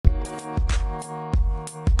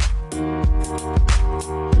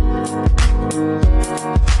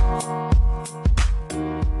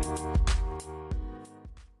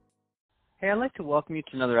like to welcome you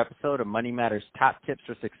to another episode of Money Matters Top Tips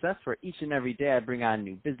for Success, where each and every day I bring on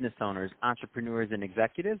new business owners, entrepreneurs, and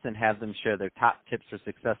executives and have them share their top tips for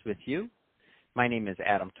success with you. My name is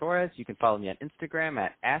Adam Torres. You can follow me on Instagram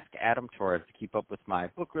at AskAdamTorres to keep up with my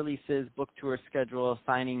book releases, book tour schedule,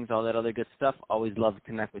 signings, all that other good stuff. Always love to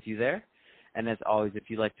connect with you there. And as always, if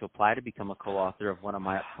you'd like to apply to become a co-author of one of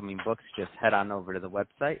my upcoming books, just head on over to the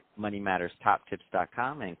website,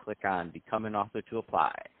 moneymatterstoptips.com, and click on Become an Author to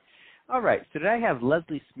apply. All right, so today I have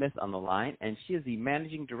Leslie Smith on the line, and she is the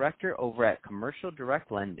Managing Director over at Commercial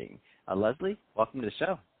Direct Lending. Leslie, welcome to the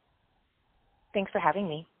show. Thanks for having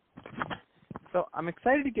me. So I'm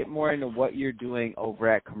excited to get more into what you're doing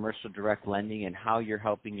over at Commercial Direct Lending and how you're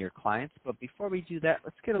helping your clients. But before we do that,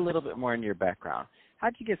 let's get a little bit more into your background. How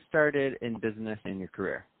did you get started in business and your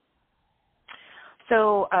career?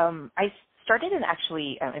 So I started in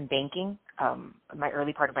banking. My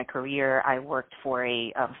early part of my career, I worked for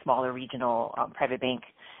a smaller regional private bank,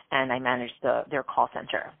 and I managed their call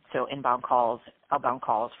center. So inbound calls, outbound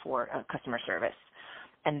calls for customer service.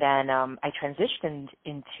 And then I transitioned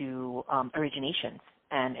into originations,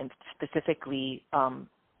 and specifically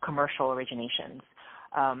commercial originations.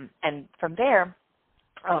 And from there,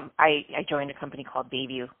 I joined a company called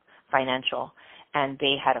Bayview Financial, and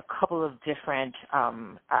they had a couple of different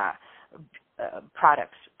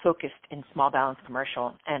products focused in small balance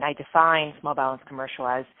commercial. And I define small balance commercial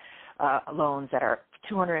as loans that are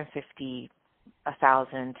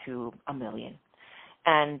 $250,000 to $1 million.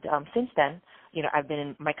 And since then,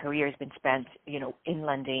 my career has been spent, in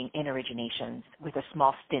lending, in originations, with a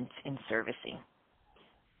small stint in servicing.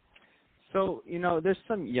 So, there's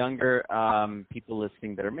some younger people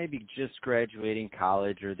listening that are maybe just graduating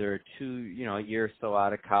college, or they're a year or so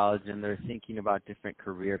out of college, and they're thinking about different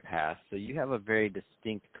career paths. So you have a very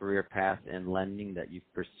distinct career path in lending that you've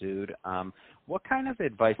pursued. What kind of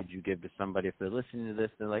advice would you give to somebody if they're listening to this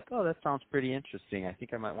and they're like, oh, that sounds pretty interesting. I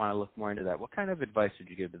think I might want to look more into that. What kind of advice would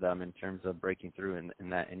you give to them in terms of breaking through in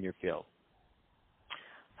your field?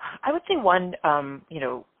 I would say one,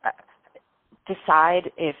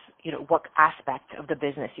 decide if, what aspect of the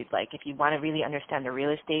business you'd like. If you want to really understand the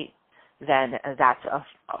real estate, then that's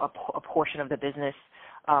a portion of the business.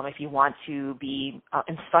 If you want to be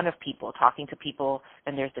in front of people, talking to people,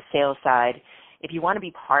 then there's the sales side. If you want to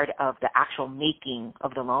be part of the actual making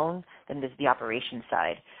of the loan, then there's the operations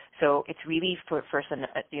side. So it's really first,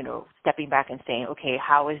 stepping back and saying, okay,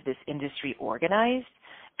 how is this industry organized?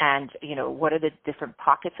 And, what are the different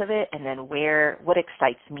pockets of it? And then what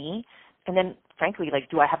excites me? And then, frankly,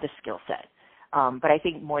 do I have the skill set? But I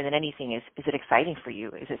think more than anything is it exciting for you?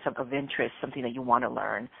 Is it something of interest, something that you want to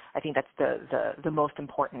learn? I think that's the most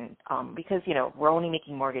important because, we're only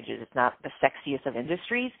making mortgages. It's not the sexiest of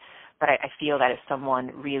industries, but I feel that if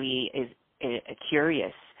someone really is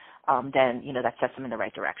curious, then, that sets them in the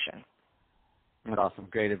right direction. That's awesome.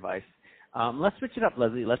 Great advice. Let's switch it up,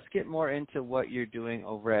 Leslie. Let's get more into what you're doing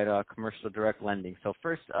over at Commercial Direct Lending. So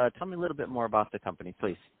first, tell me a little bit more about the company,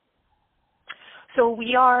 please. So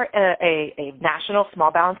we are a national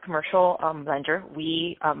small balance commercial lender.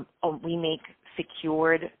 We make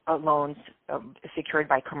secured loans secured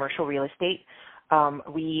by commercial real estate.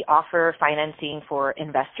 We offer financing for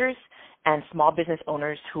investors and small business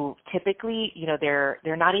owners who typically,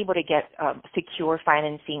 they're not able to get secure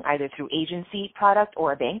financing either through agency product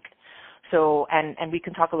or a bank. So, and we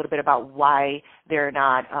can talk a little bit about why they may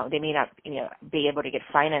not, be able to get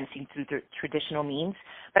financing through the traditional means.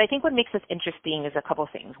 But I think what makes us interesting is a couple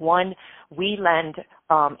of things. One, we lend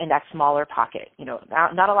in that smaller pocket.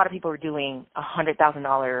 Not a lot of people are doing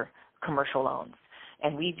 $100,000 commercial loans,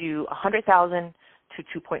 and we do $100,000 to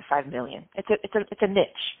 $2.5 million. It's a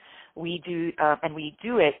niche. We do, and we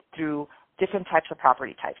do it through different types of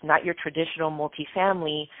property types, not your traditional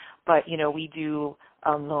multifamily, but we do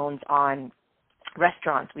loans on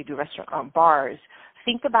restaurants. We do bars.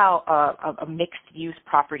 Think about a mixed-use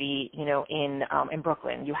property, in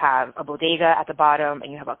Brooklyn. You have a bodega at the bottom,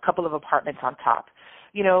 and you have a couple of apartments on top.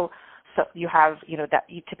 So you have, that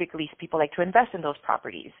typically people like to invest in those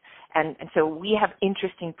properties. And so we have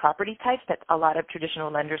interesting property types that a lot of traditional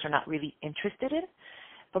lenders are not really interested in.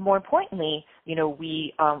 But more importantly,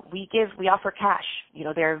 we offer cash.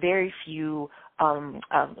 There are very few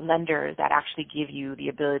lenders that actually give you the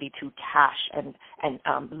ability to cash and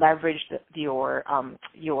leverage your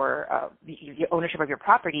ownership of your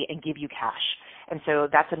property and give you cash. And so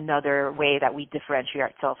that's another way that we differentiate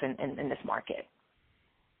ourselves in this market.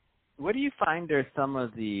 What do you find are some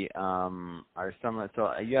of the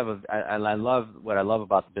so you have I love what I love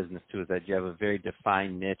about the business too is that you have a very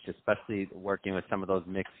defined niche, especially working with some of those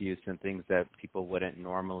mixed use and things that people wouldn't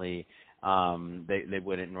normally they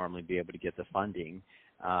wouldn't normally be able to get the funding.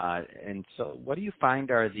 And so, what do you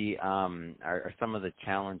find are are some of the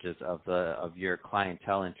challenges of your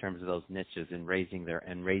clientele in terms of those niches in raising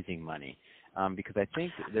money? Because I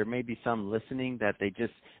think there may be some listening that they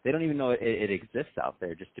don't even know it exists out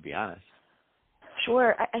there. Just to be honest.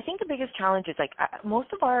 Sure. I think the biggest challenge is most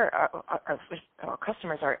of our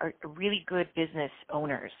customers are really good business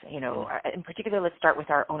owners. In particular, let's start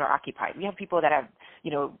with our owner occupied. We have people that have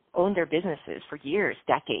owned their businesses for years,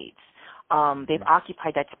 decades. They've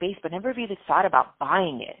occupied that space, but never really thought about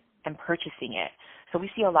buying it and purchasing it. So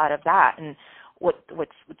we see a lot of that. And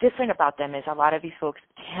what's different about them is a lot of these folks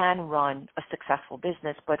can run a successful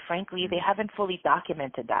business, but frankly, they haven't fully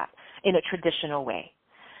documented that in a traditional way.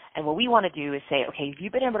 And what we want to do is say, okay, if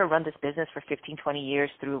you've been able to run this business for 15, 20 years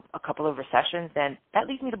through a couple of recessions, then that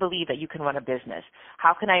leads me to believe that you can run a business.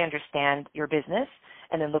 How can I understand your business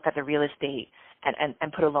and then look at the real estate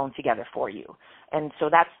and put a loan together for you? And so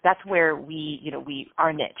that's where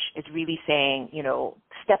our niche is really saying,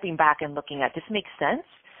 stepping back and looking at, this makes sense.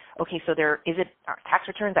 Okay, so is it tax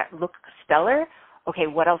returns that look stellar? Okay,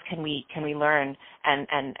 what else can we learn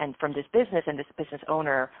and from this business and this business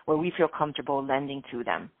owner where we feel comfortable lending to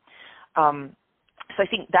them? So I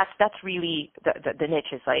think that's really the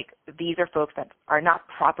niche, is like, these are folks that are not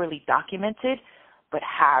properly documented but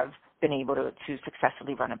have been able to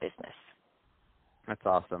successfully run a business. That's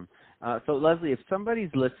awesome. So Leslie, if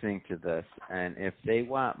somebody's listening to this and if they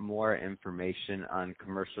want more information on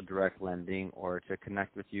commercial direct lending or to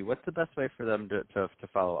connect with you, what's the best way for them to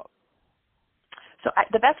follow up? So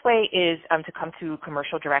the best way is to come to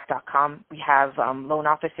commercialdirect.com. We have loan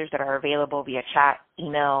officers that are available via chat,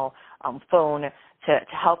 email, phone to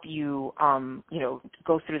help you,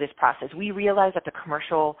 go through this process. We realize that the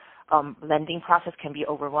commercial lending process can be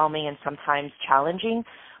overwhelming and sometimes challenging,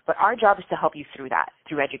 but our job is to help you through that,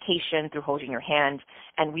 through education, through holding your hand,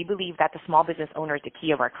 and we believe that the small business owner is the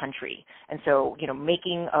key of our country. And so,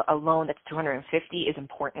 making a loan that's $250 is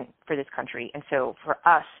important for this country. And so for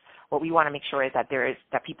us, what we want to make sure is that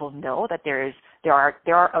people know that there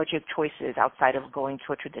are other choices outside of going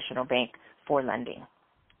to a traditional bank for lending.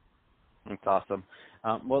 That's awesome.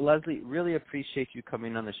 Well, Leslie, really appreciate you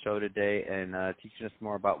coming on the show today and teaching us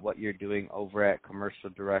more about what you're doing over at Commercial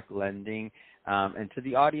Direct Lending. And to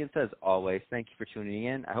the audience, as always, thank you for tuning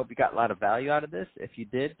in. I hope you got a lot of value out of this. If you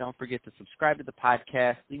did, don't forget to subscribe to the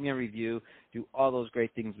podcast, leave me a review, do all those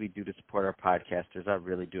great things we do to support our podcasters. I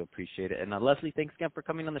really do appreciate it. And Leslie, thanks again for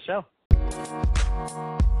coming on the show.